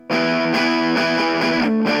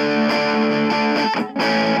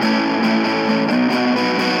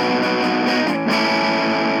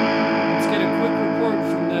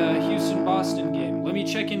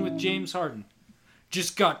James Harden.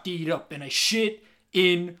 Just got D'd up and I shit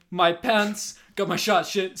in my pants. Got my shot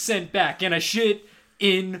sent back and I shit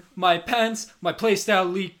in my pants. My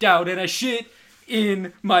playstyle leaked out and I shit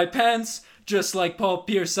in my pants. Just like Paul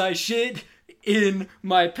Pierce, I shit in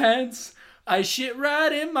my pants. I shit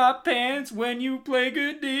right in my pants when you play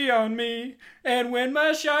good D on me. And when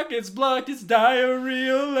my shot gets blocked, it's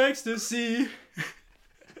diarrheal ecstasy.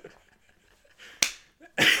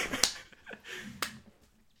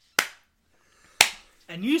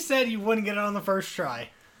 And you said you wouldn't get it on the first try.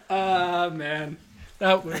 Man.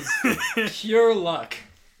 That was pure luck.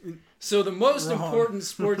 So the most important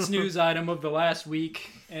sports news item of the last week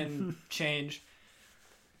and change.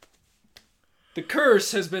 The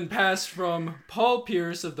curse has been passed from Paul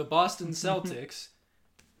Pierce of the Boston Celtics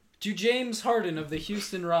to James Harden of the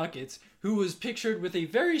Houston Rockets, who was pictured with a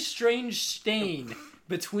very strange stain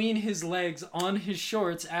between his legs on his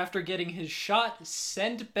shorts after getting his shot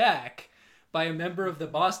sent back by a member of the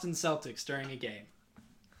Boston Celtics during a game.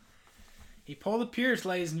 He pulled a Pierce,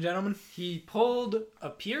 ladies and gentlemen. He pulled a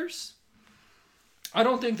Pierce? I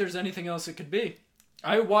don't think there's anything else it could be.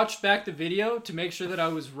 I watched back the video to make sure that I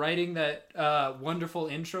was writing that wonderful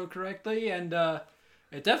intro correctly, and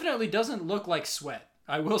it definitely doesn't look like sweat.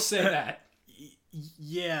 I will say that.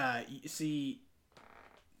 Yeah, see,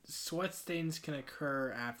 sweat stains can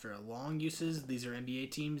occur after long uses. These are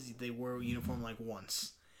NBA teams. They wear a uniform like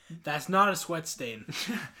once. That's not a sweat stain.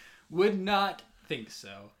 Would not think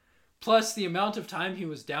so. Plus, the amount of time he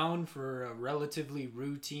was down for a relatively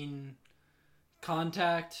routine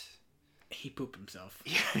contact. He pooped himself.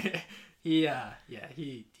 He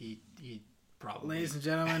probably. Ladies and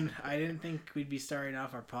gentlemen, I didn't think we'd be starting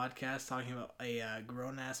off our podcast talking about a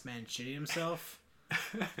grown-ass man shitting himself.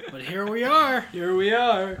 But here we are. Here we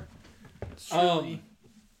are. Truly.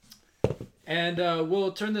 And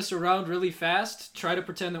we'll turn this around really fast. Try to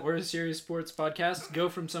pretend that we're a serious sports podcast. Go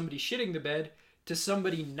from somebody shitting the bed to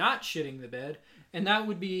somebody not shitting the bed. And that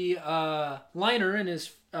would be Liner in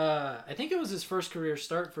his, I think it was his first career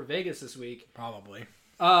start for Vegas this week. Probably.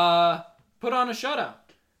 Put on a shutout.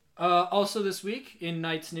 Also this week in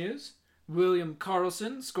Knights news, William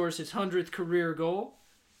Karlsson scores his 100th career goal.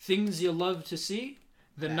 Things you love to see.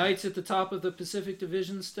 The Knights at the top of the Pacific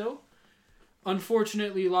Division still.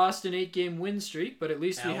 Unfortunately lost an 8-game win streak, but at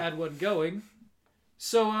least we had one going.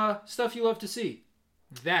 So, stuff you love to see.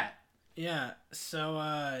 That. Yeah,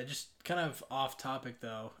 so just kind of off topic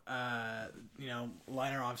though.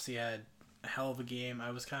 Liner obviously had a hell of a game.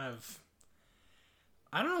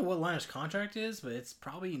 I don't know what Liner's contract is, but it's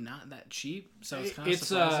probably not that cheap. So it's kind of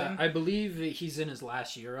surprising. I believe he's in his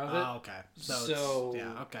last year of it. Oh, okay. So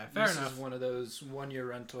yeah, okay, fair enough. This is one of those 1-year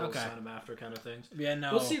rentals, sign him after kind of things. Yeah,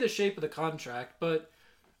 no. We'll see the shape of the contract, but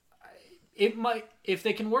it might, if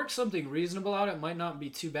they can work something reasonable out, it might not be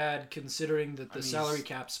too bad considering that the salary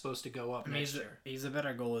cap's supposed to go up next year. He's a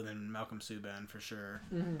better goalie than Malcolm Subban for sure.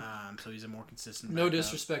 Mm-hmm. So he's a more consistent. No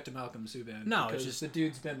disrespect to Malcolm Subban. No, it's just the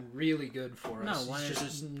dude's been really good for us. No, he's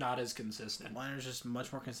just not as consistent. Liner's just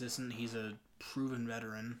much more consistent. He's a proven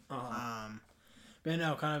veteran. Uh-huh. But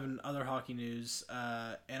no, kind of in other hockey news,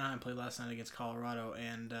 Anaheim played last night against Colorado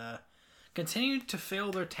and continued to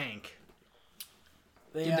fail their tank.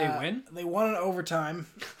 Did they win? They won in overtime.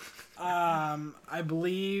 I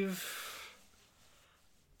believe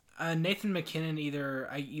Nathan McKinnon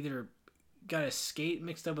either got a skate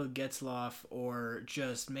mixed up with Getzlaf or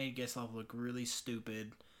just made Getzlaf look really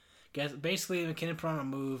stupid. Basically, McKinnon put on a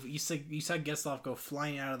move. You saw Getzlaf go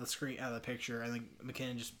flying out of the picture, and then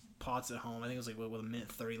McKinnon just pots it home. I think it was like with a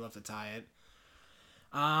minute 30 left to tie it.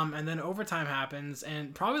 And then overtime happens,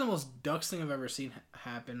 and probably the most Ducks thing I've ever seen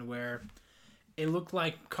happen, where it looked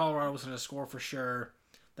like Colorado was going to score for sure.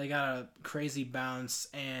 They got a crazy bounce,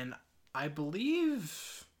 and I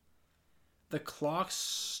believe the clock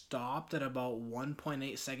stopped at about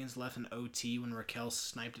 1.8 seconds left in OT when Raquel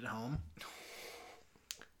sniped it home.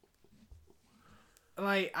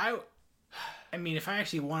 Like, I mean, if I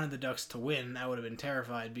actually wanted the Ducks to win, I would have been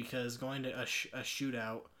terrified, because going to a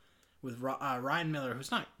shootout with Ryan Miller,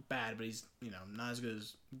 who's not bad, but he's not as good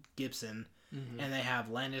as Gibson. Mm-hmm. And they have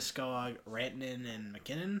Landeskog, Rantanen, and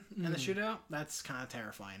McKinnon in the shootout. That's kind of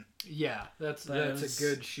terrifying. Yeah, that's a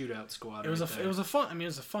good shootout squad. It was a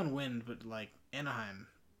fun win, but like Anaheim,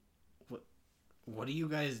 what are you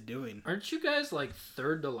guys doing? Aren't you guys like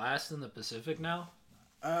third to last in the Pacific now?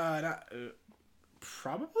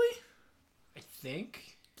 Probably. I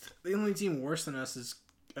think the only team worse than us is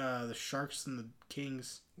the Sharks and the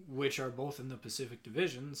Kings, which are both in the Pacific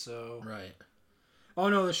Division. So right. Oh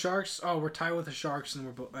no, the Sharks. Oh, we're tied with the Sharks,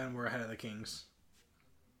 and we're ahead of the Kings.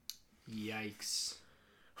 Yikes!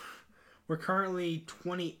 We're currently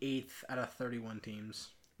 28th out of 31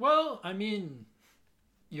 teams. Well, I mean,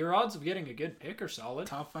 your odds of getting a good pick are solid.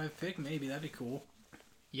 Top 5 pick, maybe. That'd be cool.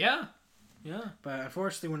 Yeah. Yeah. But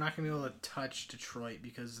unfortunately, we're not going to be able to touch Detroit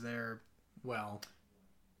because they're,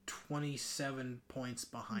 27 points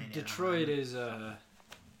behind Detroit Anaheim. is,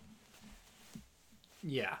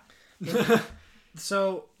 yeah.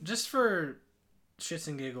 So, just for shits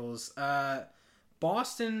and giggles,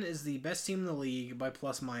 Boston is the best team in the league by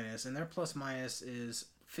plus minus, and their plus minus is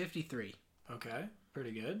 53. Okay.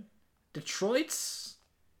 Pretty good. Detroit's,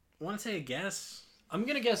 want to say a guess? I'm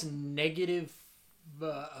going to guess negative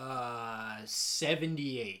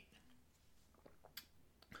 78.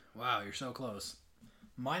 Wow, you're so close.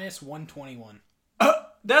 Minus 121.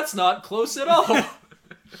 That's not close at all.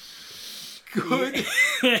 Good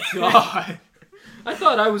God. I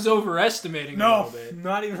thought I was overestimating a little bit.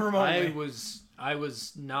 Not even remotely. I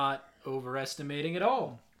was not overestimating at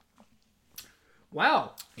all.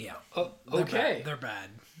 Wow. Yeah. Okay. They're bad.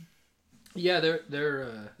 Yeah,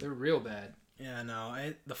 they're real bad. Yeah, no.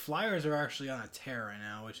 The Flyers are actually on a tear right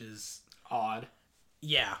now, which is Odd.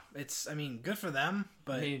 yeah. It's good for them,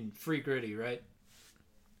 but I mean, free gritty, right?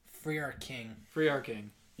 free our king. Free our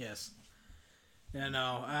king. Yes. Yeah,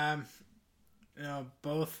 no.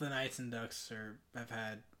 Both the Knights and Ducks have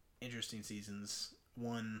had interesting seasons.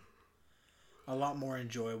 One a lot more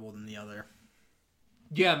enjoyable than the other.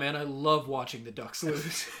 Yeah, man, I love watching the Ducks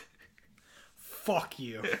lose. Fuck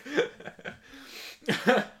you.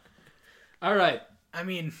 All right. I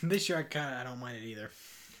mean, this year I don't mind it either.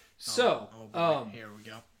 So, here we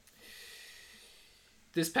go.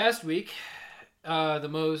 This past week, the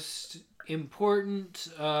most important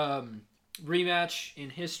rematch in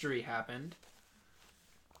history happened.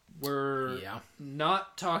 We're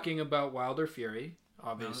not talking about Wilder Fury,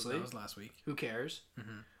 obviously. That was last week. Who cares?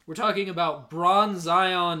 Mm-hmm. We're talking about Bron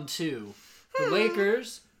Zion 2. The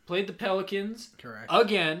Lakers played the Pelicans. Correct.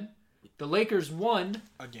 Again. The Lakers won.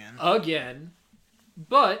 Again.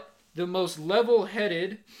 But the most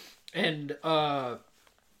level-headed and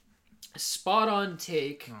spot-on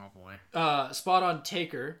take... Oh, boy. Spot-on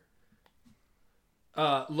taker...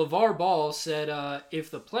 LeVar Ball said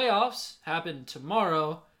if the playoffs happened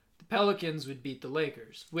tomorrow, the Pelicans would beat the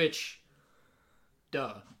Lakers. Which,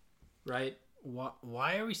 duh, right?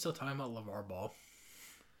 Why are we still talking about LeVar Ball?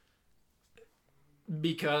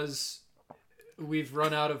 Because we've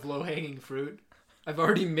run out of low-hanging fruit. I've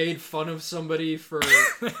already made fun of somebody for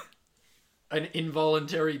an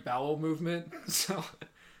involuntary bowel movement. So,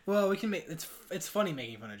 well, we can make it's funny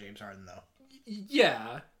making fun of James Harden though.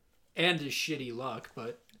 Yeah, and his shitty luck,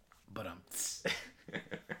 but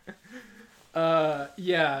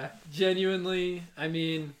yeah, genuinely, I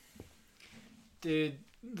mean, dude,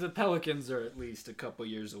 the Pelicans are at least a couple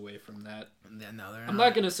years away from that. No, they're not. I'm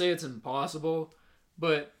not gonna say it's impossible,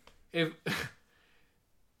 but if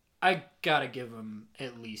I gotta give them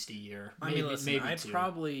at least a year, maybe I'd two.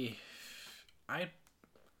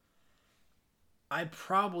 I'd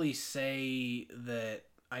probably say that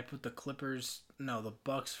I put the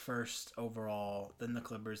Bucks first overall, then the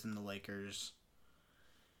Clippers, then the Lakers.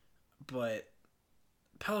 But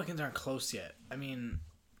Pelicans aren't close yet. I mean,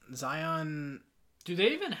 Zion. Do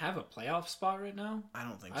they even have a playoff spot right now? I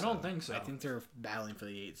don't think so. I don't think so. I think they're battling for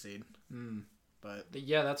the 8th seed. But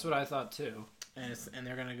yeah, that's what I thought too. And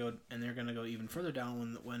they're gonna go even further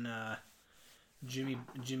down when Jimmy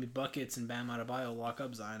Buckets and Bam Adebayo lock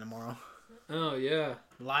up Zion tomorrow. Oh yeah,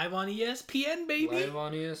 live on ESPN, baby. Live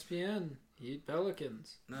on ESPN. Heat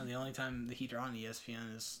Pelicans. No, the only time the Heat are on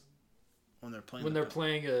ESPN is when they're playing.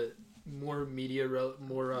 Playing a more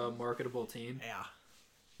more marketable team. Yeah.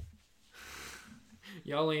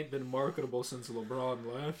 Y'all ain't been marketable since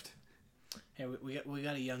LeBron left. Hey, we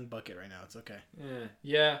got a young bucket right now. It's okay.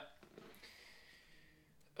 Yeah.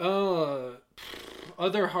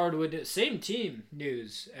 Other hardwood, same team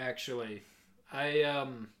news actually.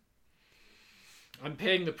 I'm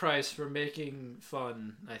paying the price for making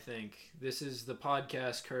fun. I think this is the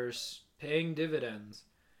podcast curse paying dividends.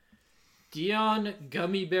 Dion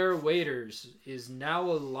Gummy Bear Waiters is now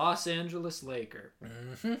a Los Angeles Laker.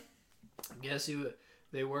 Mm-hmm. Guess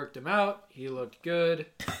they worked him out. He looked good.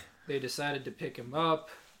 They decided to pick him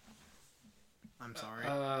up. I'm sorry.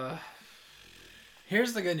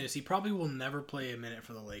 Here's the good news. He probably will never play a minute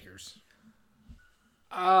for the Lakers.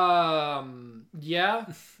 Yeah.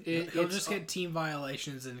 He'll just get team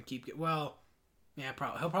violations and he'll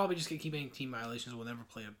probably just keep getting team violations. Will never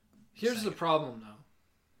play a Here's second. the problem,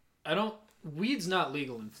 though. Weed's not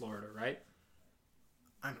legal in Florida, right?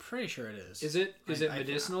 I'm pretty sure it is. Is it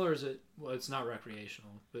medicinal or is it... Well, it's not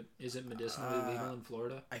recreational, but is it medicinally legal in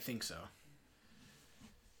Florida? I think so.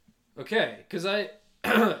 Okay, because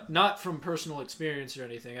not from personal experience or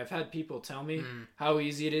anything, I've had people tell me how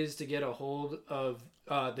easy it is to get a hold of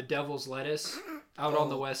the devil's lettuce out on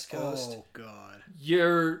the West Coast. Oh, God.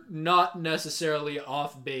 You're not necessarily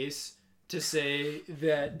off base to say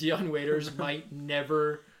that Dion Waiters might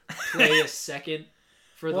never play a second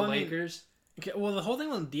for the Lakers. Okay, well, the whole thing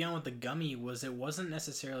with Dion with the gummy was it wasn't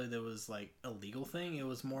necessarily that it was like a legal thing. It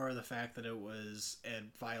was more of the fact that it was a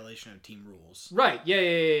violation of team rules. Right.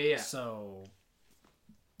 Yeah. So,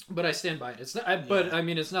 but I stand by it. It's not. But I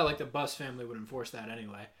mean, it's not like the Buss family would enforce that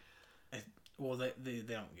anyway. Well, they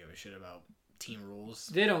don't give a shit about team rules.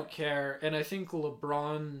 They don't care, and I think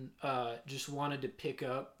LeBron just wanted to pick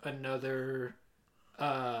up another.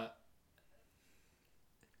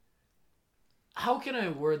 How can I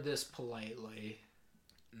word this politely?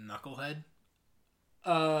 Knucklehead?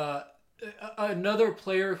 Another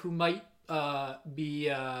player who might be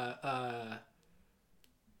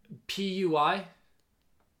PUI,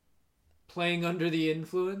 playing under the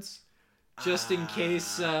influence, just in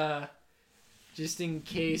case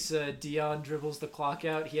Dion dribbles the clock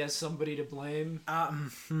out, he has somebody to blame.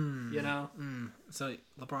 You know? So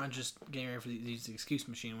LeBron just getting ready for the excuse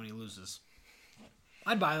machine when he loses.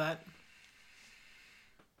 I'd buy that.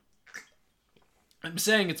 I'm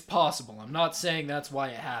saying it's possible. I'm not saying that's why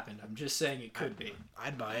it happened. I'm just saying it could be.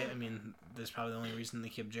 I'd buy it. I mean, that's probably the only reason they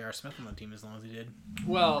kept J.R. Smith on the team as long as he did.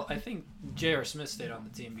 Well, I think J.R. Smith stayed on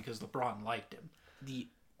the team because LeBron liked him.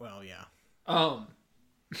 Yeah.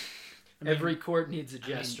 Every court needs a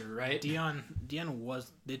jester, right? Dion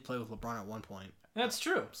did play with LeBron at one point. That's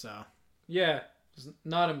true. So, yeah, it's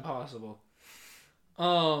not impossible.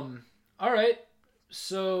 All right.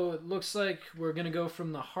 So it looks like we're gonna go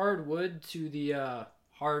from the hardwood to the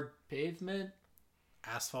hard pavement,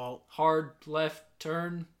 asphalt, hard left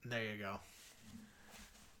turn. There you go.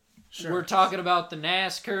 Sure. We're talking about the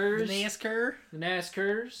NASCARs. The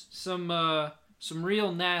NASCARs. Some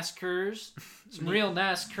real NASCARs. Some real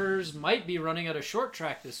NASCARs might be running at a short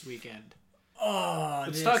track this weekend.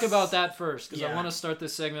 Let's talk about that first, because I want to start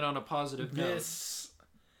this segment on a positive note.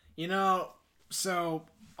 So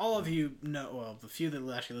all of you know, well, the few that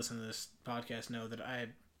actually listen to this podcast know that I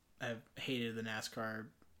have hated the NASCAR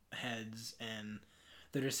heads and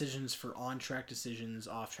their decisions for on-track decisions,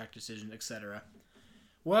 off-track decisions, etc.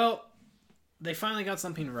 Well, they finally got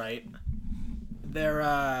something right.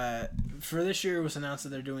 They're for this year, it was announced that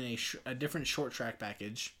they're doing a different short track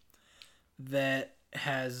package that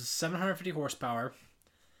has 750 horsepower.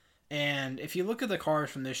 And if you look at the cars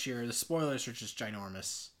from this year, the spoilers are just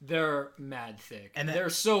ginormous. They're mad thick. And they're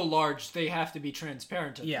so large, they have to be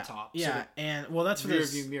transparent at the top. Yeah, and well, that's for the rear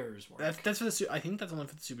view mirrors work. That's for the. I think that's only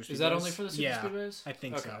for the super speedways. Is that only for the super speedways? I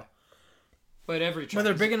think so. But every track, but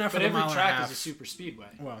they're big enough for the mile and a half. Every track is a super speedway.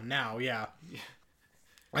 Well, now, yeah.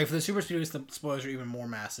 Like for the super speedways, the spoilers are even more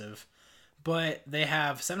massive. But they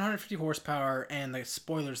have 750 horsepower, and the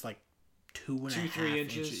spoilers like 2.5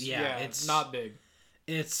 inches. Yeah, it's not big.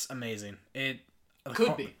 It's amazing. The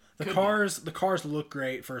cars look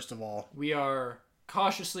great. First of all, we are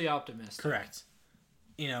cautiously optimistic. Correct.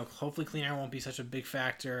 Hopefully clean air won't be such a big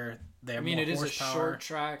factor. They have more it horsepower. Is a short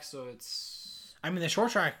track, so it's. I mean, the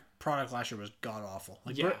short track product last year was god awful.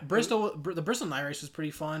 Like the Bristol night race was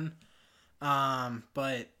pretty fun,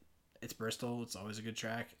 but it's Bristol. It's always a good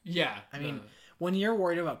track. Yeah. I mean, when you're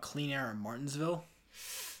worried about clean air in Martinsville.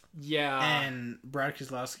 Yeah. And Brad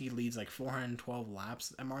Keselowski leads like 412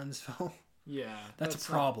 laps at Martinsville. Yeah. That's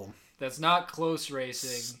a problem. That's not close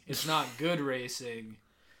racing. It's not good racing.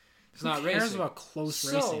 It's not racing. Who cares about close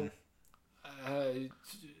racing?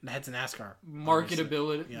 That's a NASCAR.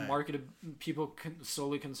 Marketability. Yeah. People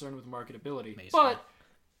solely concerned with marketability. Basically. But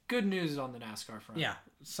good news on the NASCAR front. Yeah.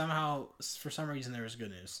 Somehow, for some reason, there was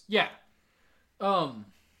good news. Yeah.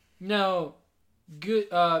 No. Good,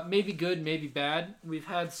 maybe bad. We've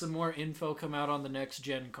had some more info come out on the next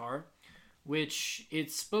gen car, which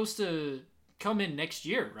it's supposed to come in next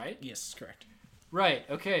year, right? Yes, correct. Right.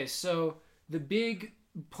 Okay. So the big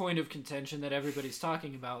point of contention that everybody's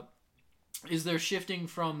talking about is they're shifting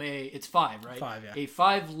from it's 5, right? 5, yeah. A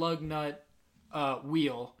 5 lug nut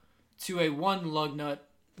wheel to a 1 lug nut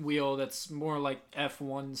wheel that's more like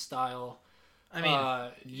F1 style. I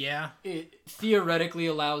mean, yeah. It theoretically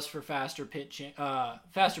allows for faster pit.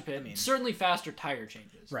 Certainly faster tire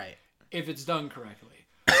changes. Right. If it's done correctly.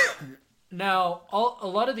 Now, a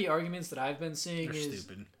lot of the arguments that I've been seeing is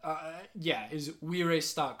stupid. Is we race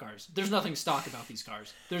stock cars. There's nothing stock about these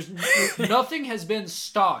cars. There's nothing has been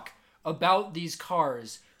stock about these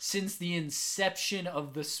cars since the inception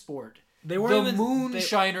of the sport. They were the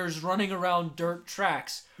moonshiners running around dirt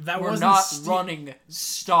tracks that were not running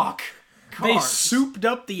stock. cars. They souped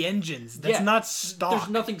up the engines. That's not stock. There's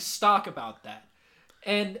nothing stock about that.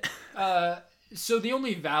 And so the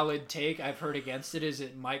only valid take I've heard against it is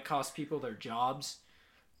it might cost people their jobs.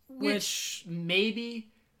 Which maybe...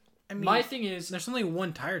 I mean, my thing is... There's only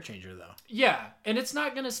one tire changer, though. Yeah, and it's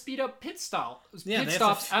not going to speed up pit stops at all.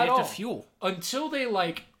 They have to fuel. Until they,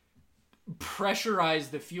 like,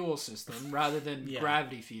 pressurize the fuel system rather than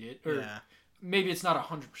gravity feed it. Or maybe it's not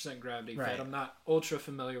 100% gravity fed. I'm not ultra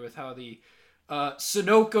familiar with how the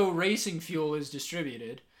Sunoco racing fuel is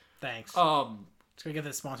distributed. Thanks. Let's go get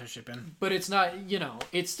that sponsorship in. But it's not,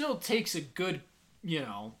 it still takes a good,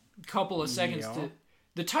 couple of seconds to...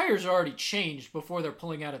 The tires are already changed before they're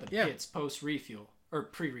pulling out of the pits post-refuel. Or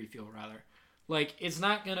pre-refuel, rather. Like, it's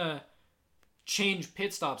not going to change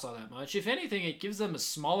pit stops all that much. If anything, it gives them a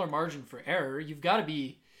smaller margin for error. You've got to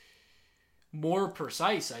be more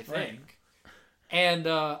precise, I think. Right. And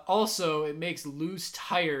also, it makes loose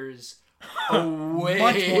tires a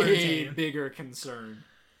way bigger concern.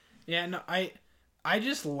 Yeah, no, I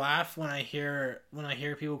just laugh when I hear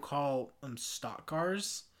people call them stock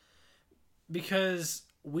cars, because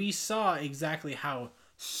we saw exactly how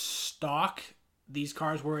stock these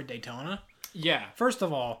cars were at Daytona. Yeah. First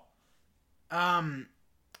of all, a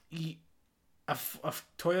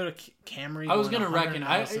Toyota Camry. I was gonna reckon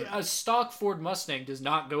a stock Ford Mustang does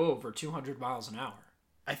not go over 200 miles an hour.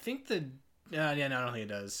 I think I don't think it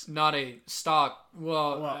does. Not a stock.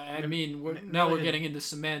 Well, I mean, we're getting into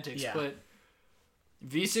semantics, but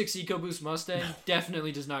V6 EcoBoost Mustang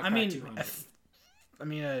definitely does not crack 200. I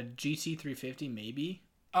mean, a GT350 maybe.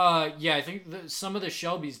 Yeah, I think some of the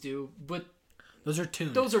Shelbys do, but those are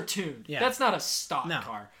tuned. Yeah. That's not a stock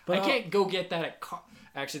car. But I can't go get that at car.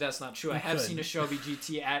 Actually, that's not true. I have seen a Shelby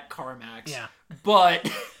GT at CarMax. Yeah. But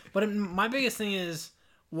my biggest thing is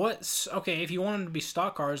if you want them to be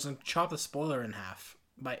stock cars, then chop the spoiler in half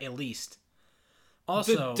by at least.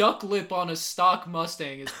 Also, the duck lip on a stock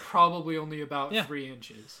Mustang is probably only about 3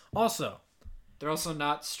 inches. Also, they're also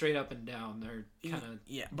not straight up and down. They're kind of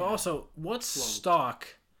But also, what's stock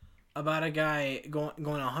about a guy going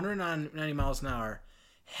 190 miles an hour,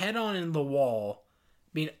 head on in the wall,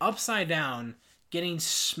 being upside down, getting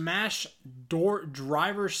smashed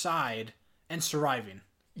driver's side, and surviving?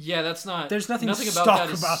 Yeah, that's not. There's nothing about stock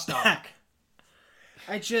that about stock. that.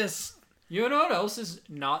 I just. You know what else is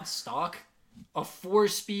not stock? A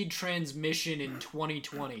 4-speed transmission in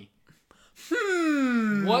 2020.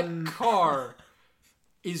 What car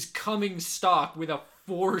is coming stock with a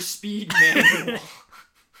 4-speed manual?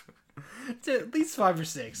 It's at least 5 or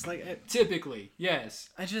 6. Typically, yes.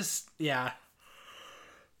 I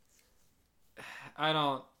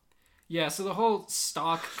don't. Yeah, so the whole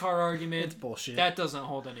stock car argument, it's bullshit. That doesn't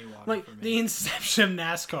hold any water for me. The inception of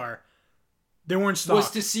NASCAR, they weren't stock.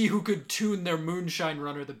 Was to see who could tune their moonshine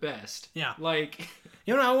runner the best. Yeah. You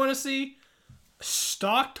know what I want to see?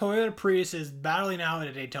 Stock Toyota Priuses battling out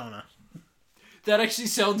at Daytona. That actually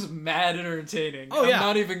sounds mad entertaining. I'm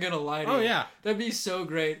not even going to lie to you. Oh, yeah. That'd be so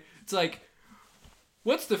great. It's like,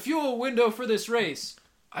 what's the fuel window for this race?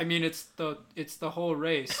 I mean, it's the whole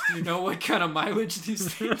race. Do you know what kind of mileage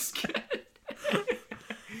these things get?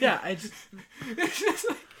 Yeah, it's just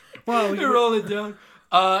like, they roll it down.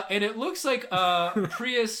 And it looks like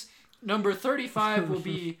Prius number 35 will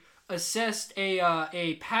be assessed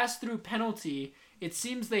a pass-through penalty. It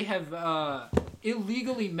seems they have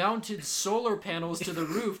illegally mounted solar panels to the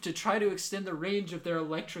roof to try to extend the range of their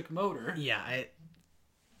electric motor. Yeah,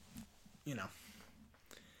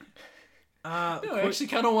 I actually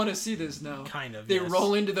kind of want to see this now. Kind of. They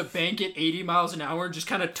roll into the bank at 80 miles an hour and just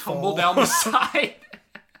kind of tumble down the side.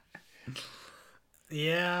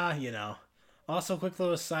 Yeah, Also, quick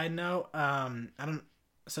little side note.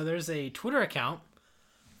 So there's a Twitter account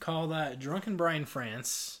called Drunken Brian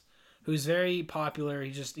France, who's very popular.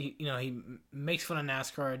 He makes fun of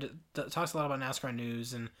NASCAR, talks a lot about NASCAR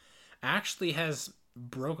news, and actually has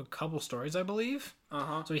broke a couple stories, I believe.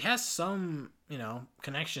 So he has some,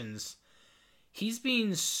 connections. He's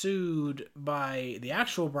being sued by the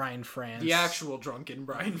actual Brian France. The actual drunken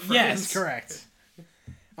Brian France. Yes, correct.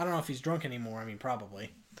 I don't know if he's drunk anymore. I mean,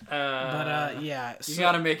 probably. Yeah. You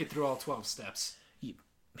got to make it through all 12 steps.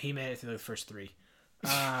 He made it through the first 3.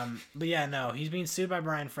 But yeah, no, he's being sued by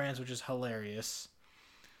Brian France, which is hilarious.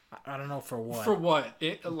 I don't know for what. For what?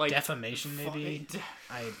 Defamation, maybe?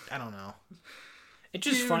 I don't know. It's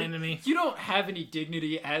just funny to me. You don't have any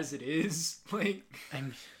dignity as it is.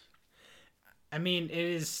 I mean, it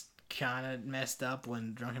is kind of messed up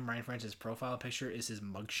when Drunken Brian France's profile picture is his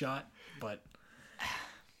mugshot, but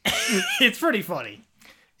it's pretty funny.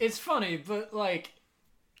 It's funny, but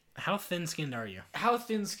How thin-skinned are you? How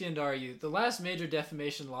thin-skinned are you? The last major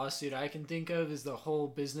defamation lawsuit I can think of is the whole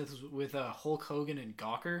business with Hulk Hogan and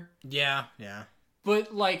Gawker. Yeah.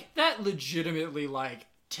 But, like, that legitimately, like,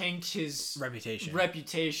 tanked his reputation.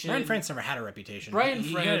 Brian France never had a reputation. Brian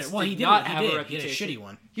France did not have a reputation. He had a shitty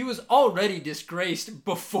one. He was already disgraced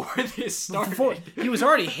before this started. He was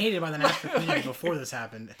already hated by the NASCAR community before this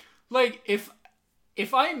happened. Like, if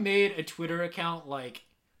I made a Twitter account, like,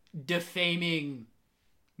 defaming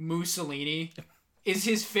Mussolini, is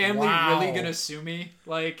his family really gonna sue me?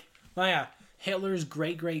 Like... Oh, yeah. Hitler's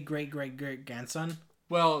great-great-great-great-great-grandson.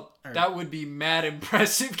 Well, that would be mad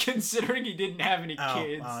impressive considering he didn't have any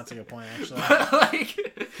kids. Oh, that's a good point, actually. But, like,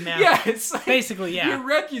 yeah, it's like... Basically, yeah. Your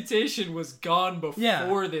reputation was gone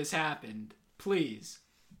before this happened. Please.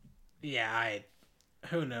 Yeah,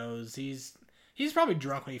 who knows? He's probably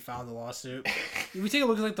drunk when he filed the lawsuit. We take a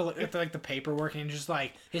look at the paperwork and just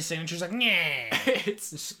like his signature's like, yeah.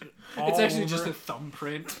 It's actually just a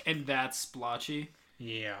thumbprint and that's splotchy.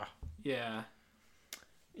 Yeah. Yeah.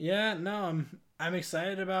 Yeah. No, I'm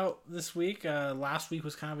excited about this week. Last week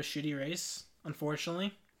was kind of a shitty race,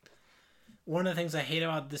 unfortunately. One of the things I hate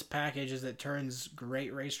about this package is it turns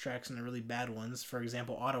great racetracks into really bad ones. For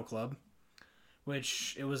example, Auto Club,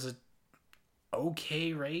 which it was a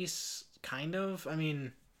okay race. Kind of. I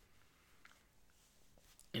mean,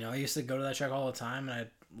 I used to go to that track all the time and I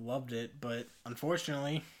loved it, but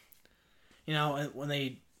unfortunately, when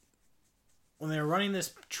they were running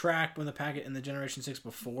this track when the packet in the Generation 6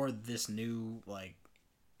 before this new like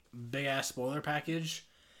big ass spoiler package,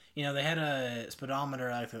 they had a speedometer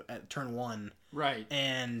at turn 1. Right.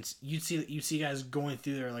 And you'd see guys going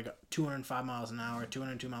through there like 205 miles an hour,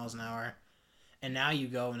 202 miles an hour. And now you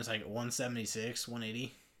go and it's like 176,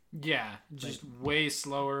 180. Yeah, just like, way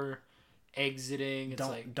slower, exiting. It's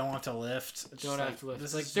don't have to lift.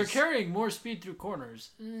 It's like they're carrying more speed through corners.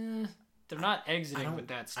 They're not exiting with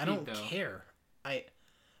that speed. I don't care.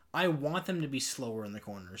 I want them to be slower in the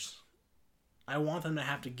corners. I want them to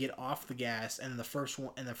have to get off the gas, and the first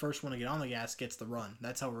one to get on the gas gets the run.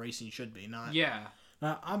 That's how racing should be. I'm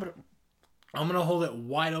gonna hold it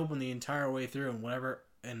wide open the entire way through,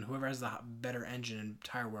 and whoever has the better engine and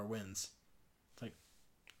tire wear wins.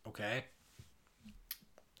 Okay.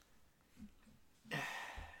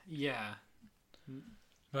 Yeah.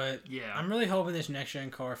 But yeah, I'm really hoping this next gen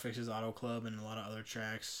car fixes Auto Club and a lot of other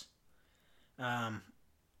tracks.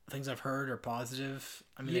 Things I've heard are positive.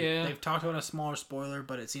 I mean, they've talked about a smaller spoiler,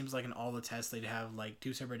 but it seems like in all the tests they'd have like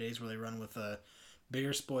 2 separate days where they run with a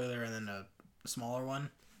bigger spoiler and then a smaller one.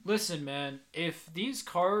 Listen, man, if these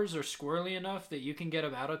cars are squirrely enough that you can get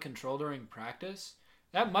them out of control during practice,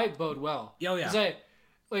 that might bode well. Oh, yeah. Because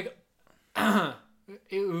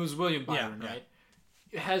it was William Byron, right?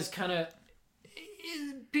 It has kind of...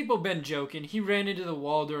 People been joking. He ran into the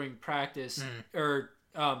wall during practice, or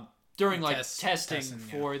during testing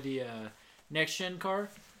for the next gen car.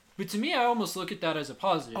 But to me, I almost look at that as a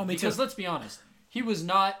positive. Oh, me because too. Let's be honest, he was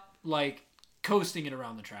not like coasting it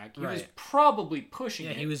around the track. He was probably pushing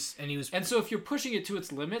it. And so if you're pushing it to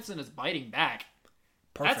its limits and it's biting back,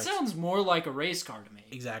 perfect. That sounds more like a race car to me.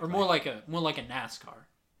 Exactly. Or more like a NASCAR.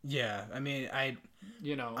 Yeah, I mean,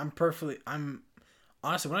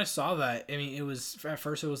 honestly, when I saw that, I mean, at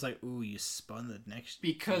first it was like, ooh, you spun the next.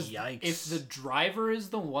 Because yikes. If the driver is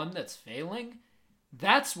the one that's failing,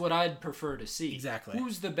 that's what I'd prefer to see. Exactly.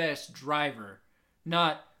 Who's the best driver,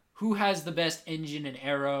 not who has the best engine and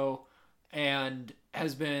aero and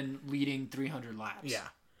has been leading 300 laps. Yeah,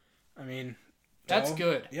 I mean, that's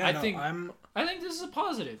good. Yeah, I think this is a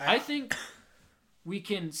positive. I think we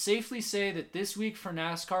can safely say that this week for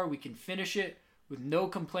NASCAR, we can finish it with no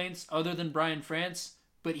complaints other than Brian France,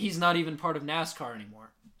 but he's not even part of NASCAR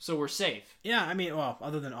anymore. So we're safe. Yeah, I mean, well,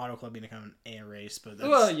 other than Auto Club being kind of an A race, but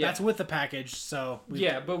that's with the package, so...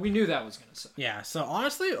 but we knew that was going to suck. Yeah, so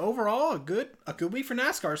honestly, overall, a good week for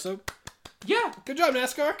NASCAR, so... Yeah. Good job,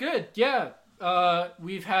 NASCAR. Good, yeah.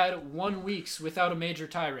 We've had 1 week without a major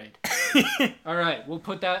tirade. All right,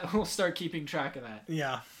 we'll start keeping track of that.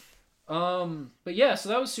 Yeah. But yeah, so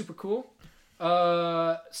that was super cool.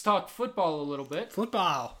 Let's talk football a little bit.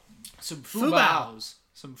 Football. Some foobows.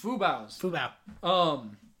 Football.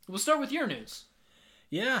 We'll start with your news.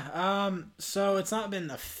 Yeah. So it's not been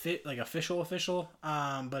official,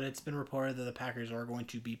 but it's been reported that the Packers are going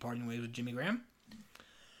to be parting ways with Jimmy Graham.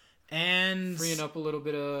 And freeing up a little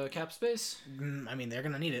bit of cap space. I mean, they're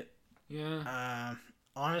gonna need it. Yeah.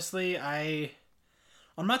 Honestly, I'm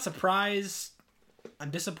not surprised.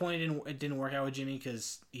 I'm disappointed it didn't work out with Jimmy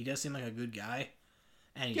because he does seem like a good guy,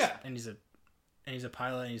 and he's a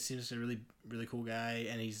pilot, and he seems like a really, really cool guy,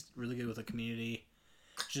 and he's really good with the community.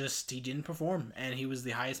 just he didn't perform, and he was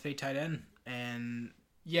the highest paid tight end, and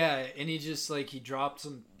yeah, and he just like he dropped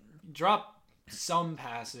some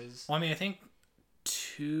passes. Well, I mean, I think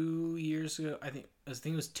 2 years ago, I think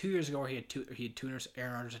it was 2 years ago where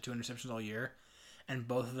Aaron Rodgers had 2 interceptions all year, and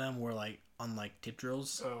both of them were like on like tip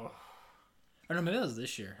drills. Oh, Or no, maybe that was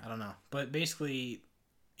this year. I don't know, but basically,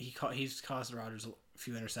 he's caused Rodgers a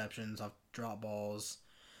few interceptions off drop balls.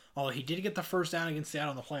 Although he did get the first down against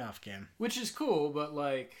Seattle in the playoff game, which is cool, but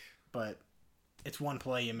like, it's one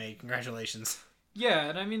play you make. Congratulations. Yeah,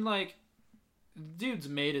 and I mean like, dude's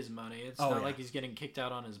made his money. It's not like he's getting kicked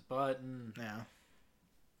out on his butt. And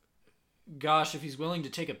gosh, if he's willing to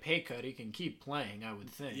take a pay cut, he can keep playing. I would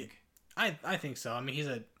think. Yeah, I think so. I mean, he's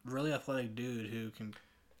a really athletic dude who can,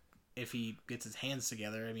 if he gets his hands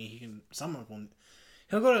together. I mean, he can. Someone will.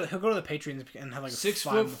 He'll go to the Patriots and have like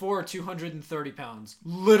 6'4", 230 pounds,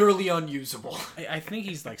 literally unusable. I think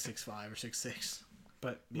he's like 6'5" or 6'6".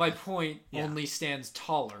 But my point only stands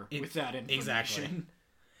taller with that information. Exactly.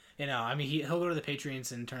 You know, I mean, he'll go to the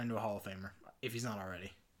Patriots and turn into a Hall of Famer if he's not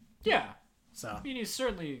already. Yeah. So I mean, he's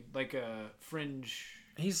certainly like a fringe.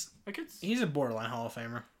 He's a borderline Hall of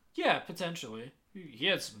Famer. Yeah, potentially. He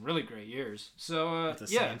had some really great years. So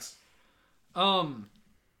Saints.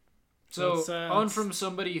 So on from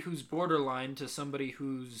somebody who's borderline to somebody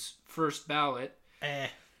who's first ballot.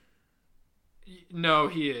 No,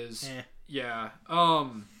 he is. Yeah.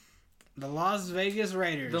 The Las Vegas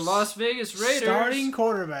Raiders. Starting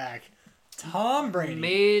quarterback Tom Brady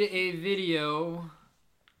made a video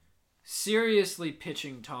seriously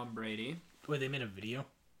pitching Tom Brady. Wait, they made a video?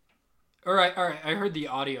 All right. I heard the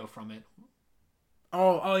audio from it.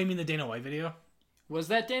 Oh, you mean the Dana White video? Was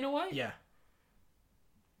that Dana White? Yeah.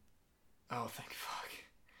 Oh, thank fuck.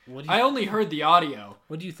 I only heard the audio.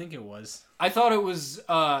 What do you think it was? I thought it was,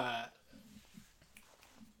 why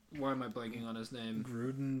am I blanking on his name?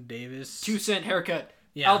 Gruden Davis. 2 Cent Haircut.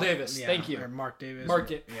 Yeah. Al Davis. Yeah. Thank you. Or Mark Davis.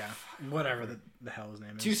 Yeah. Whatever the hell his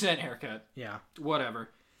name is. 2 Cent Haircut. Yeah. Whatever.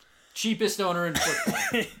 Cheapest owner in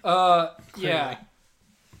football. Yeah.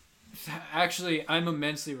 Actually, I'm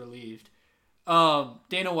immensely relieved.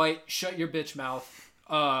 Dana White, shut your bitch mouth.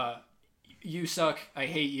 You suck. I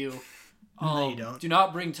hate you. No, you don't. Do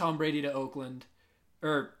not bring Tom Brady to Oakland.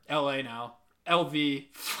 Or LA now. LV.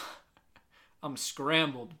 I'm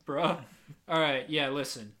scrambled, bro. Alright, yeah,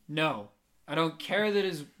 listen. No. I don't care that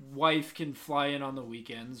his wife can fly in on the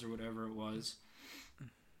weekends or whatever it was.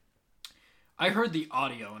 I heard the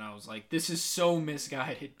audio and I was like, this is so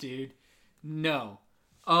misguided, dude. No.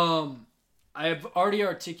 I've already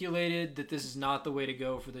articulated that this is not the way to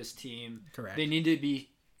go for this team. Correct. They need to be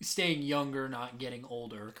staying younger, not getting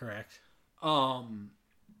older. Correct.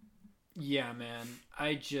 Yeah, man.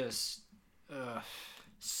 I just...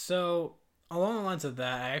 So, along the lines of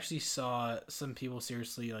that, I actually saw some people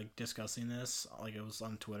seriously like discussing this. Like, it was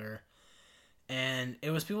on Twitter. And it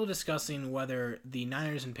was people discussing whether the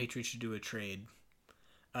Niners and Patriots should do a trade.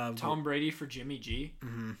 Tom Brady for Jimmy G?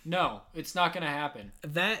 Mm-hmm. No, it's not going to happen.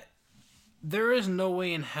 There is no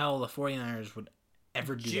way in hell the 49ers would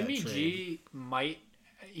ever do Jimmy that trade. G might...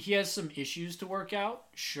 He has some issues to work out,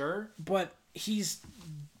 sure. But he's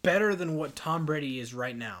better than what Tom Brady is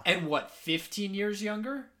right now. And what, 15 years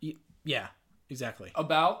younger? Yeah, exactly.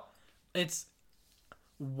 About? It's...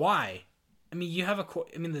 Why? I mean,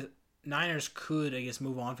 the Niners could, I guess,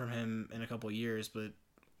 move on from him in a couple of years, but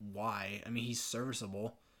why? I mean, he's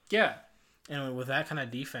serviceable. Yeah. And with that kind of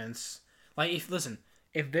defense... Like, if they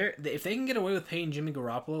can get away with paying Jimmy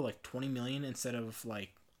Garoppolo like $20 million instead of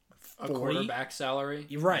like 40, a quarterback salary,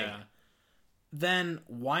 right? Yeah. Then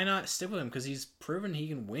why not stick with him? Because he's proven he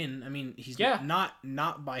can win. I mean, he's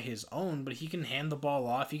not by his own, but he can hand the ball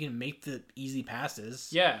off. He can make the easy passes.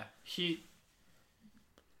 Yeah,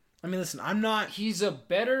 I mean, listen, I'm not a fan of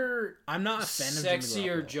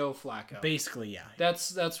sexier Joe Flacco. Basically, yeah.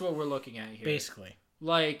 That's what we're looking at here. Basically,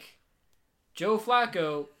 like Joe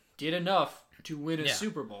Flacco did enough to win a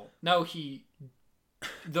Super Bowl. Now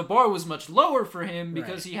the bar was much lower for him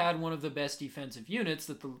because he had one of the best defensive units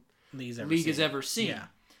that the league has ever seen. Yeah.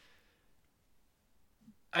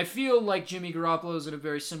 I feel like Jimmy Garoppolo is in a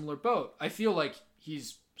very similar boat. I feel like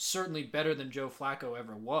he's certainly better than Joe Flacco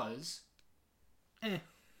ever was.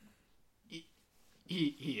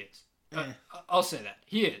 He is. I'll say that.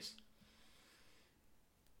 He is.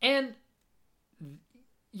 And,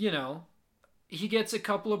 he gets a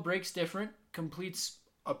couple of breaks different, completes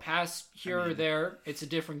a pass here or there. It's a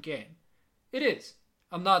different game. It is.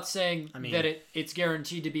 I'm not saying that it's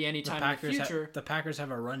guaranteed to be any time in the future. The Packers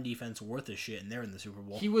have a run defense worth of shit, and they're in the Super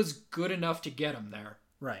Bowl. He was good enough to get them there.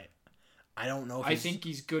 Right. I don't know if I think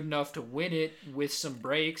he's good enough to win it with some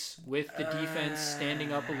breaks, with the defense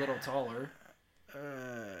standing up a little taller.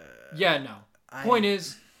 Yeah, no. Point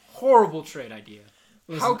is, horrible trade idea.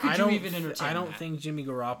 Listen, how could you even entertain I don't that? think Jimmy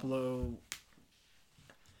Garoppolo...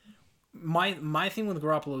 My thing with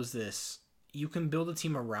Garoppolo is this. You can build a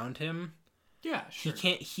team around him. Yeah, sure.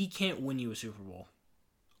 He can't win you a Super Bowl.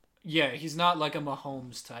 Yeah, he's not like a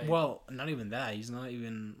Mahomes type. Well, not even that. He's not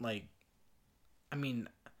even like... I mean...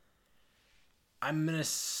 I'm not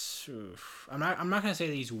gonna say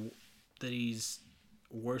that he's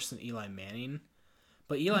worse than Eli Manning,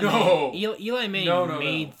 but Eli Manning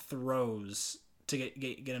made throws to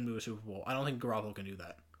get him to a Super Bowl. I don't think Garoppolo can do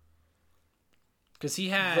that because he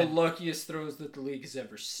had the luckiest throws that the league has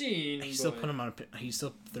ever seen. He still put him on. He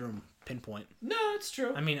still threw him pinpoint. No, it's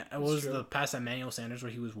true. I mean, it was the pass at Emmanuel Sanders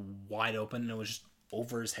where he was wide open and it was just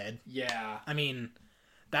over his head. Yeah. I mean,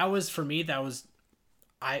 that was for me. That was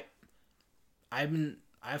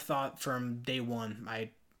I've thought from day one.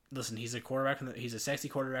 Listen. He's a quarterback. He's a sexy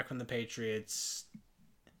quarterback from the Patriots.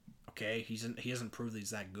 Okay, he hasn't proved that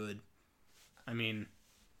he's that good. I mean,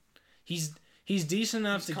 he's decent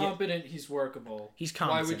enough he's to competent. He's workable. He's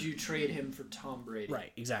competent. Why would you trade him for Tom Brady?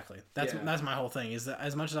 Right. Exactly. That's my whole thing. Is that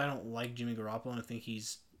as much as I don't like Jimmy Garoppolo and I think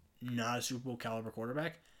he's not a Super Bowl caliber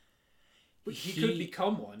quarterback, he could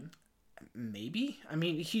become one. Maybe. I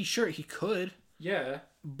mean, he could. Yeah.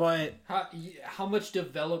 But how much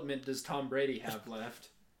development does Tom Brady have left?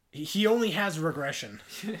 He only has regression.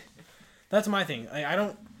 That's my thing. I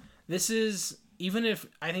don't. This is even if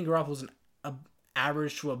I think Garoppolo's an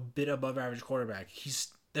average to a bit above average quarterback.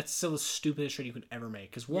 That's still the stupidest trade you could ever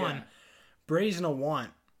make. Because Brady's gonna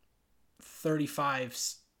want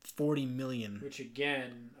 40 million. Which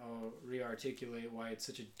again, I'll re-articulate why it's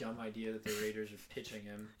such a dumb idea that the Raiders are pitching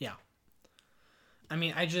him. Yeah. I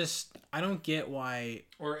mean, I don't get why...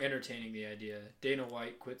 Or entertaining the idea. Dana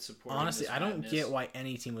White quit supporting Honestly, this I don't madness. get why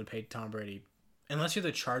any team would pay Tom Brady. Unless you're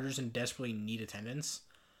the Chargers and desperately need attendance.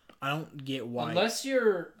 I don't get why... Unless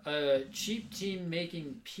you're a cheap team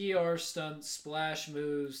making PR stunts, splash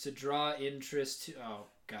moves to draw interest to... Oh,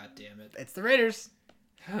 god damn it. It's the Raiders.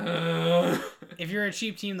 If you're a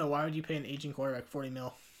cheap team, though, why would you pay an aging quarterback $40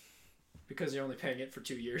 million? Because you're only paying it for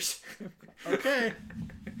 2 years. Okay.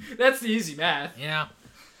 That's the easy math. Yeah.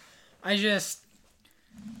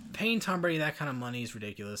 Paying Tom Brady that kind of money is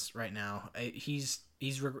ridiculous right now. He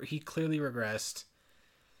clearly regressed.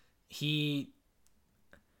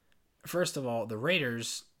 First of all, the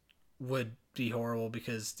Raiders would be horrible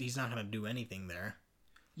because he's not going to do anything there.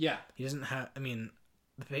 Yeah. He doesn't have... I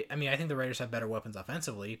think the Raiders have better weapons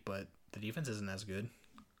offensively, but the defense isn't as good.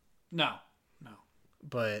 No.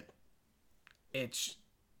 But it's...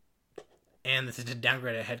 And it's a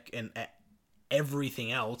downgrade ahead in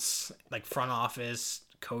everything else, like front office,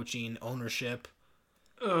 coaching, ownership.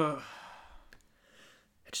 Ugh.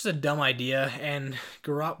 It's just a dumb idea, and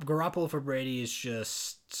Garoppolo for Brady is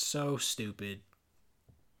just so stupid.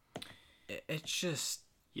 It's just...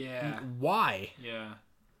 Yeah. Why? Yeah.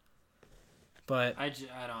 But... I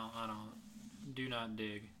don't... Do not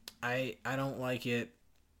dig. I don't like it.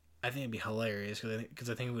 I think it'd be hilarious, because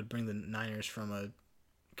I think it would bring the Niners from a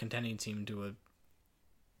contending team to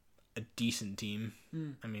a decent team.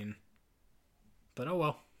 I mean... But oh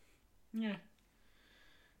well. Yeah.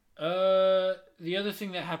 The other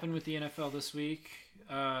thing that happened with the NFL this week,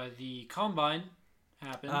 the Combine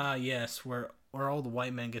happened. Yes, where all the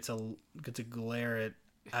white men get to glare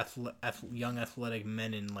at young athletic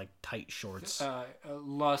men in like tight shorts.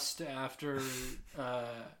 Lust after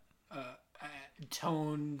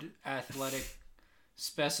toned athletic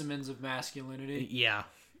specimens of masculinity. Yeah.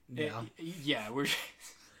 We're.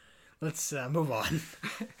 Let's move on.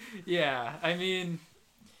 Yeah, I mean,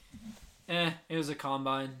 it was a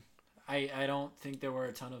Combine. I don't think there were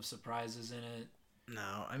a ton of surprises in it.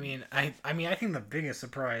 No, I mean, I think the biggest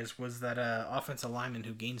surprise was that offensive lineman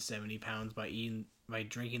who gained 70 pounds by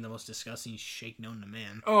drinking the most disgusting shake known to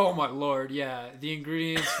man. Oh my lord, yeah. The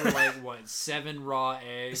ingredients were like, what, 7 raw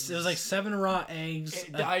eggs? It was like 7 raw eggs.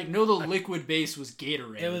 I know the liquid base was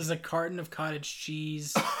Gatorade. It was a carton of cottage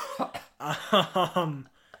cheese. And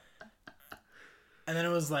then it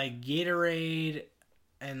was like Gatorade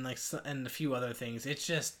and a few other things. It's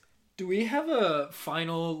just... Do we have a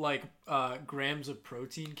final like grams of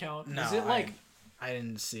protein count? No, is it like... I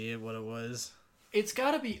didn't see it, what it was. It's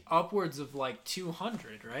got to be upwards of like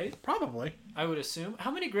 200, right? Probably. I would assume. How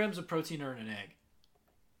many grams of protein are in an egg?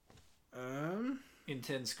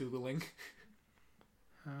 Intense Googling.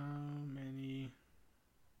 How many?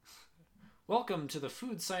 Welcome to the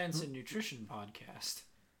Food Science and Nutrition Podcast.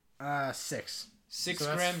 6. 6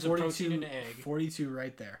 So grams of protein in an egg. 42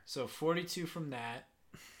 right there. So 42 from that.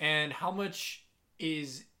 And how much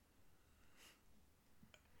is...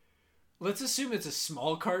 Let's assume it's a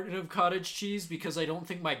small carton of cottage cheese because I don't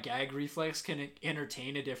think my gag reflex can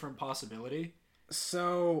entertain a different possibility.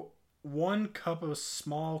 So 1 cup of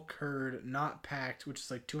small curd, not packed, which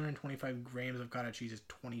is like 225 grams of cottage cheese, is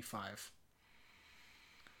 25.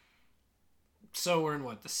 So we're in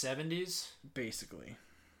what, the 70s? Basically.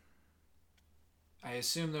 I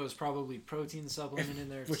assume there was probably protein supplement in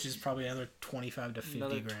there. Which is probably another 25 to 50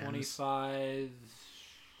 another grams. 25.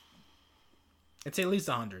 It's at least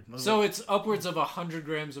 100. So it's upwards of 100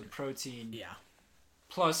 grams of protein. Yeah.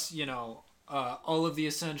 Plus, all of the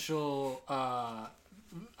essential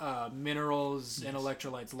minerals and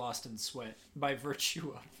electrolytes lost in sweat by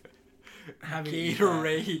virtue of Having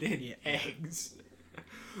Gatorade and eggs.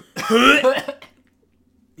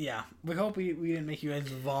 Yeah. We hope we didn't make you guys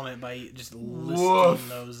vomit by just listing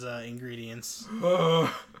those ingredients.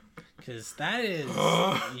 Because that is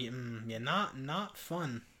not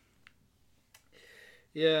fun.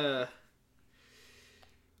 Yeah.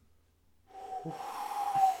 We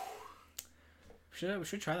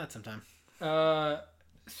should try that sometime.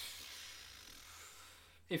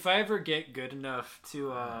 If I ever get good enough to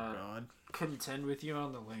God. contend with you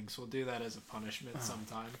on the links, we'll do that as a punishment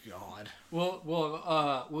sometime. God.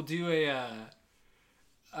 We'll do a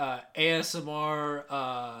ASMR.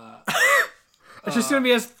 It's just gonna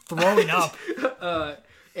be us throwing up.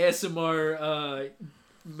 ASMR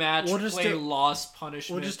match play loss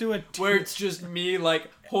punishment. We'll just do where it's just me like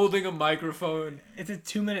holding a microphone. It's a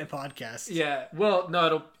 2-minute podcast. Yeah. Well,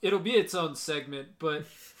 no, it'll be its own segment, but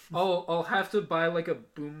I'll have to buy like a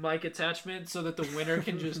boom mic attachment so that the winner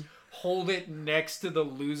can just hold it next to the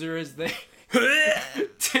loser as they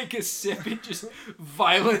take a sip and just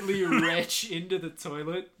violently retch into the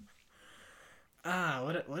toilet.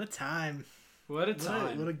 What a time. What a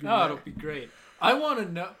time. What a good it'll be great. I want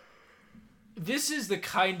to know. This is the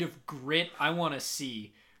kind of grit I want to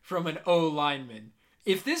see from an O lineman.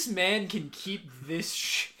 If this man can keep this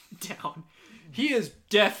shit down, he is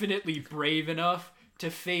definitely brave enough to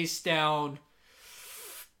face down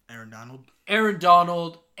Aaron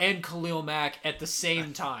Donald and Khalil Mack at the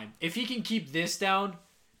same time. If he can keep this down,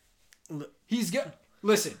 he's got...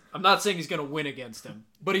 Listen, I'm not saying he's going to win against him,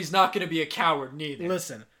 but he's not going to be a coward neither.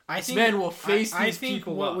 Listen, this man will face these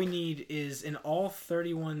people what up. we need is in all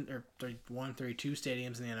 32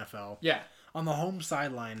 stadiums in the NFL. Yeah. On the home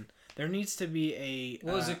sideline, there needs to be a...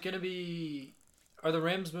 Well, is it going to be... Are the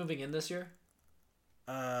Rams moving in this year?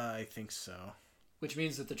 I think so. Which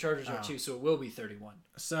means that the Chargers are too, so it will be 31.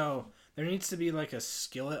 So there needs to be like a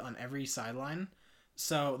skillet on every sideline.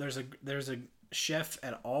 So there's a chef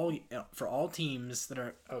for all teams that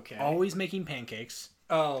are always making pancakes.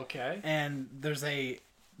 Oh, okay. And there's a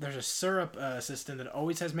syrup assistant that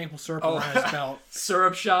always has maple syrup around his belt.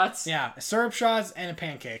 Syrup shots? Yeah, syrup shots and a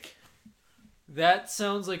pancake. That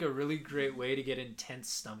sounds like a really great way to get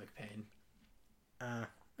intense stomach pain.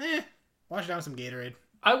 Wash it down with some Gatorade.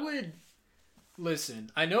 I would... Listen,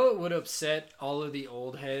 I know it would upset all of the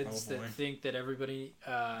old heads that think that everybody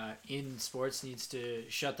in sports needs to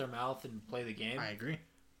shut their mouth and play the game. I agree.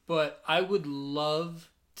 But I would love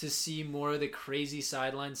to see more of the crazy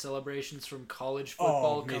sideline celebrations from college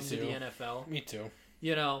football come to the NFL. Me too.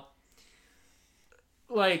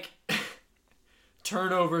 Like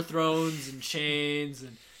turnover thrones and chains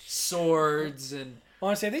and swords and...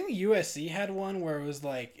 Honestly, I think the USC had one where it was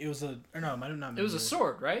a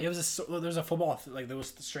sword, right? It was there was a football that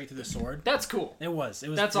was straight through the sword. That's cool. It was.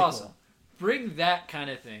 That's awesome. Cool. Bring that kind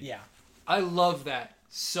of thing. Yeah. I love that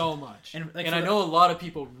so much. And I know a lot of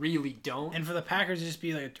people really don't. And for the Packers to just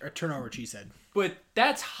be like a turnover cheesehead. But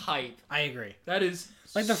that's hype. I agree. That is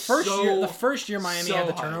like the first year Miami had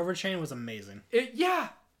the turnover chain was amazing. It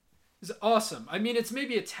was awesome. I mean, it's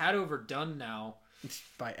maybe a tad overdone now.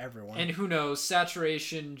 By everyone. And who knows,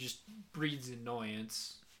 saturation just breeds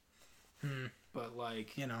annoyance. But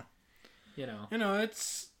like, it'd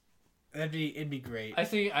be great. I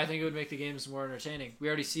think it would make the games more entertaining. We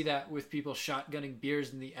already see that with people shotgunning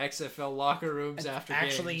beers in the XFL locker rooms after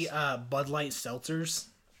games. Actually, Bud Light seltzers.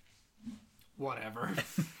 Whatever.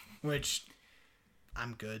 Which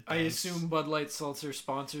I'm good. Thanks. I assume Bud Light Seltzer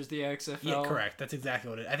sponsors the XFL. Yeah, correct. That's exactly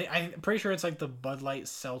what it is. I'm pretty sure it's like the Bud Light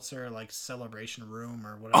Seltzer like celebration room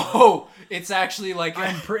or whatever. Oh, it's actually like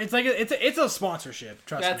it's a sponsorship.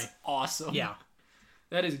 Trust me. That's awesome. Yeah,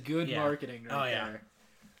 that is good marketing right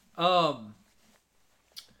there.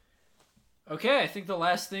 Okay, I think the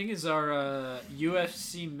last thing is our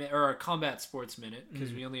UFC or our combat sports minute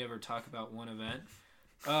because we only ever talk about one event.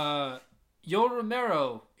 Yo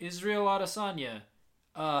Romero, Israel Adesanya.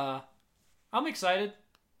 I'm excited.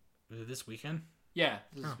 Is it this weekend? Yeah,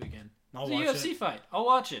 this weekend. I'll It's a watch UFC fight. I'll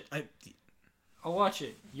watch it. I I'll watch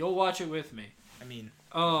it. You'll watch it with me. mean,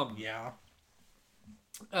 Yeah.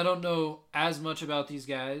 I don't know as much about these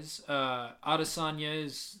guys. Adesanya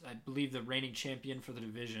is, I believe, the reigning champion for the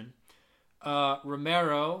division.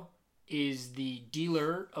 Romero is the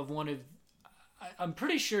dealer of one of... I'm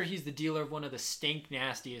pretty sure he's the dealer of one of the stink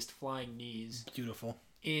nastiest flying knees. Beautiful.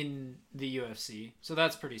 In the UFC. So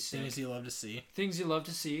that's pretty sick. Things you love to see. Things you love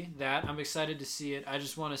to see. That. I'm excited to see it. I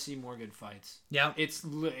just want to see more good fights. Yeah. It's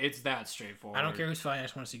that straightforward. I don't care who's fighting. I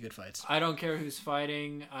just want to see good fights. I don't care who's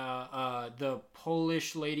fighting. The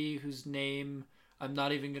Polish lady whose name I'm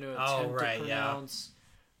not even going to attempt to pronounce.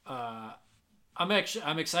 Yeah. I'm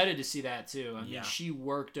excited to see that too. I mean, she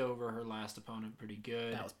worked over her last opponent pretty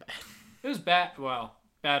good. That was bad. It was bad. Well,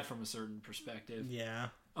 bad from a certain perspective. Yeah.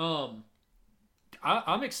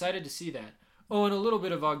 I'm excited to see that. Oh, and a little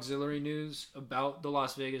bit of auxiliary news about the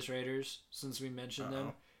Las Vegas Raiders, since we mentioned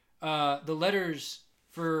them. The letters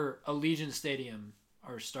for Allegiant Stadium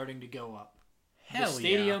are starting to go up. The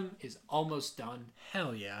stadium is almost done.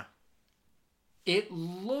 Hell yeah. It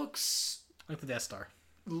looks... like the Death Star.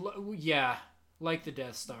 Yeah, like the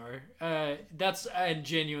Death Star. And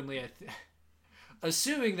genuinely,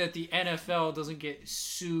 assuming that the NFL doesn't get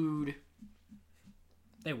sued...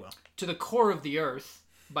 They will. To the core of the earth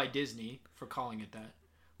by Disney for calling it that.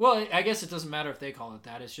 Well, I guess it doesn't matter if they call it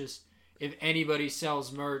that. It's just if anybody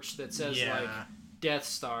sells merch that says like Death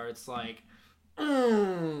Star, it's like,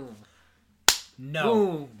 no.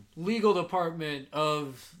 Boom. Legal department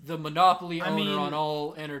of the monopoly owner on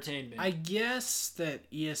all entertainment. I guess that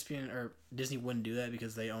ESPN or Disney wouldn't do that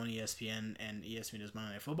because they own ESPN and ESPN does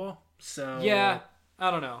Monday Night Football. So yeah,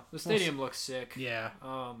 I don't know. The stadium looks sick. Yeah.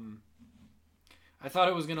 I thought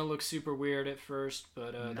it was going to look super weird at first,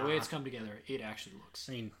 but the way it's come together, it actually looks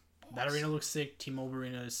I mean, awesome. That arena looks sick. T-Mobile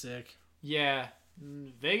Arena is sick. Yeah.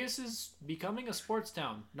 Vegas is becoming a sports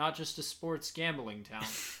town, not just a sports gambling town.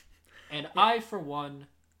 And I, for one,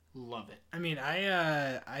 love it. I mean,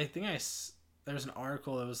 I think there was an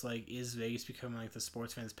article that was like, is Vegas becoming like the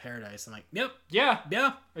sports fans' paradise? I'm like, yep. Yeah.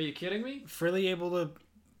 Are you kidding me? Freely able to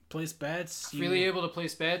place bets. Able to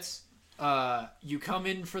place bets. You come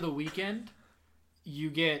in for the weekend.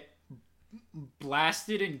 You get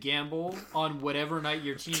blasted and gamble on whatever night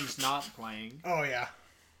your team's not playing. Oh, yeah.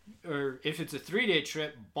 Or if it's a 3-day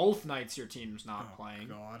trip, both nights your team's not playing.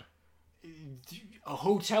 God. A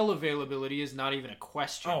hotel availability is not even a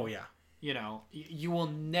question. Oh, yeah. You know, you will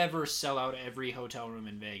never sell out every hotel room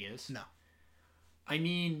in Vegas. No. I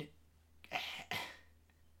mean,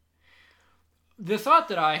 the thought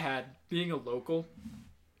that I had, being a local,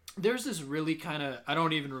 there's this really kind of, I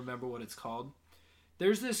don't even remember what it's called.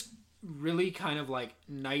 There's this really kind of like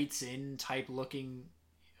Nights In type looking,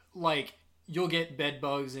 like you'll get bed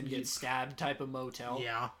bugs and get stabbed type of motel.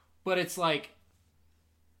 Yeah. But it's like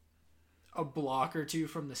a block or two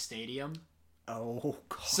from the stadium. Oh,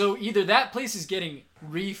 God. So either that place is getting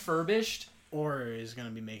refurbished, or is going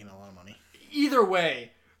to be making a lot of money. Either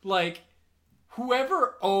way, like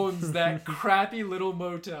whoever owns that crappy little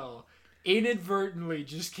motel inadvertently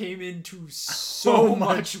just came into so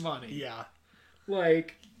much money. Yeah.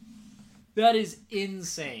 Like, that is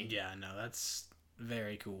insane. Yeah, no, that's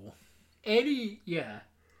very cool. The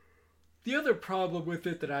other problem with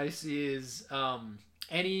it that I see is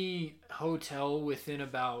any hotel within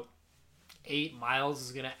about 8 miles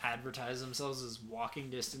is going to advertise themselves as walking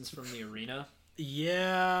distance from the arena.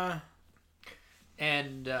 Yeah.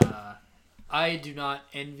 And I do not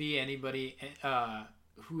envy anybody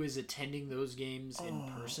who is attending those games in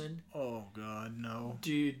person. Oh, God, no.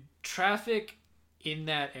 Dude, traffic in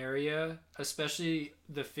that area, especially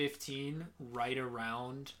the 15 right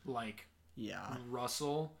around like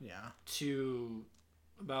Russell to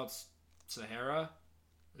about Sahara.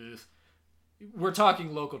 Ugh. We're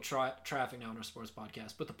talking local traffic now on our sports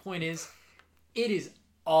podcast, but the point is, it is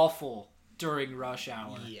awful during rush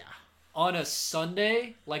hour. Yeah. On a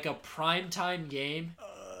Sunday, like a primetime game,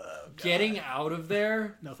 getting out of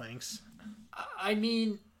there. No thanks. I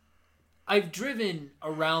mean, I've driven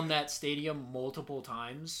around that stadium multiple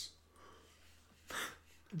times.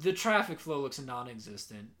 The traffic flow looks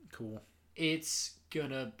non-existent. Cool. It's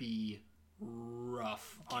gonna be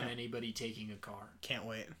rough on anybody taking a car. Can't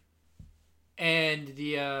wait. And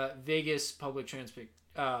the Vegas public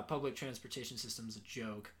transportation system is a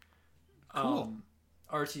joke. Cool.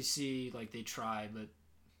 RTC, like, they try, but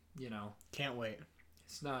you know, can't wait.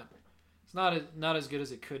 It's not as good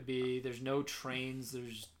as it could be. There's no trains.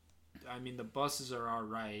 The buses are all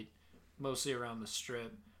right, mostly around the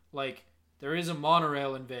strip. Like, There is a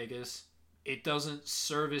monorail in Vegas. It doesn't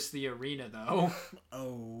service the arena, though.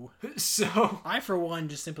 Oh. So... I, for one,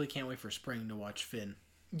 just simply can't wait for spring to watch Finn.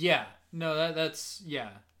 Yeah. No, that's... Yeah.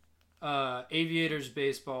 Aviators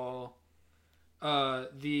baseball.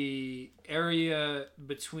 The area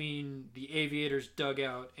between the Aviators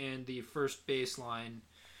dugout and the first baseline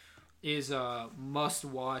is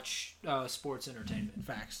must-watch sports entertainment.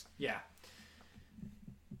 Facts. Yeah.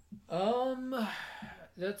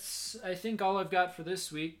 That's, I think, all I've got for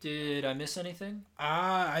this week. Did I miss anything?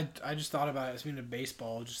 I just thought about it. Speaking of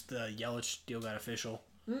baseball, just the Yelich deal got official.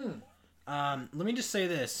 Let me just say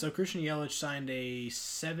this. So Christian Yelich signed a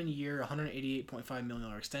 7-year, $188.5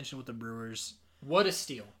 million extension with the Brewers. What a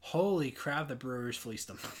steal. Holy crap, the Brewers fleeced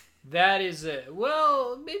him. That is it.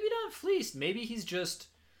 Well, maybe not fleeced. Maybe he's just...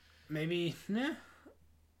 Maybe,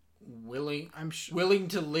 willing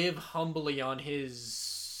to live humbly on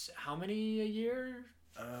his... How many a year?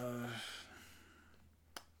 Let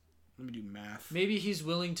me do math. Maybe he's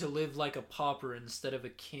willing to live like a pauper instead of a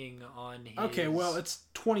king on his... Okay, well, it's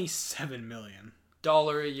 $27 million.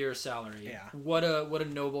 $1 a year salary. Yeah. What a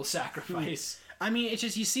noble sacrifice. I mean, it's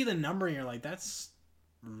just, you see the number and you're like, that's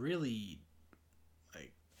really,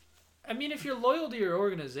 like... I mean, if you're loyal to your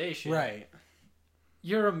organization... Right.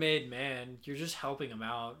 You're a made man. You're just helping him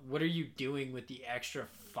out. What are you doing with the extra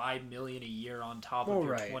 $5 million a year on top of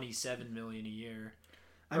your $27 million a year?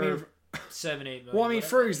 I mean, $7-8 million. Well, I mean,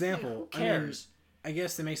 for example, who cares? I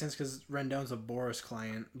guess it makes sense because Rendon's a Boris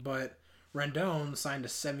client, but Rendon signed a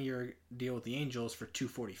 7-year deal with the Angels for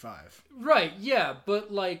 $245. Right. Yeah,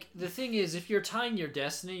 but like the thing is, if you're tying your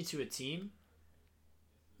destiny to a team,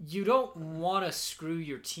 you don't want to screw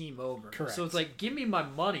your team over. Correct. So it's like, give me my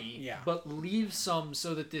money, but leave some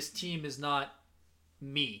so that this team is not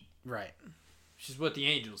me. Right. Which is what the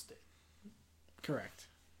Angels did. Correct.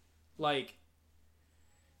 Like,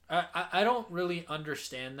 I don't really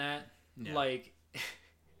understand that. Yeah. Like,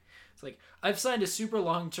 it's like, I've signed a super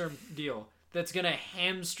long-term deal that's going to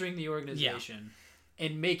hamstring the organization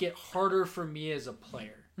and make it harder for me as a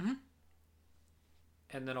player. Mm-hmm.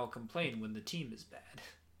 And then I'll complain when the team is bad.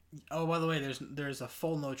 Oh, by the way, there's a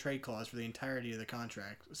full no trade clause for the entirety of the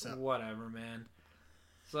contract. So whatever, man.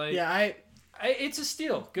 It's like, it's a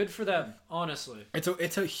steal. Good for them, honestly.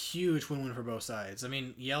 It's a huge win-win for both sides. I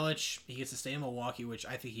mean, Yelich, he gets to stay in Milwaukee, which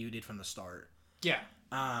I think he did from the start. Yeah.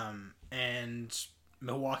 And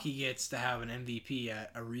Milwaukee gets to have an MVP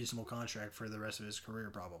at a reasonable contract for the rest of his career,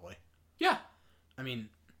 probably. Yeah. I mean,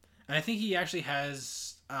 and I think he actually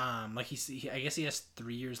has, I guess he has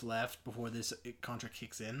 3 years left before this contract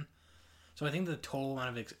kicks in. So I think the total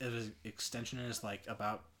amount of his extension is like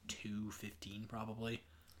about $215 probably.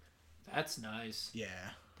 That's nice. Yeah.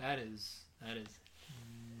 That is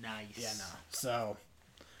nice. Yeah, no. So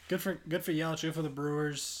good for Yelich, good for the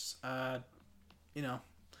Brewers. You know,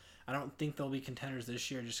 I don't think they'll be contenders this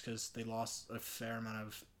year just because they lost a fair amount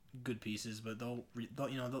of good pieces, but they'll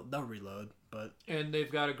reload. And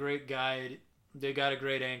they've got a great guide. They got a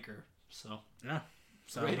great anchor. So yeah,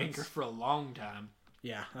 great anchor for a long time.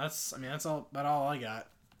 Yeah, that's about all I got.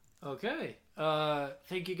 Okay.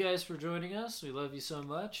 Thank you guys for joining us. We love you so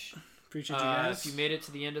much. Appreciate you guys. If you made it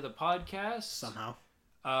to the end of the podcast somehow,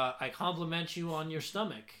 I compliment you on your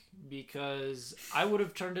stomach because I would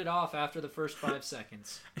have turned it off after the first 5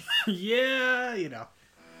 seconds. Yeah, you know.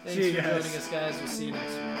 Thanks for joining us, guys. We'll see you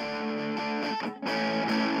next week.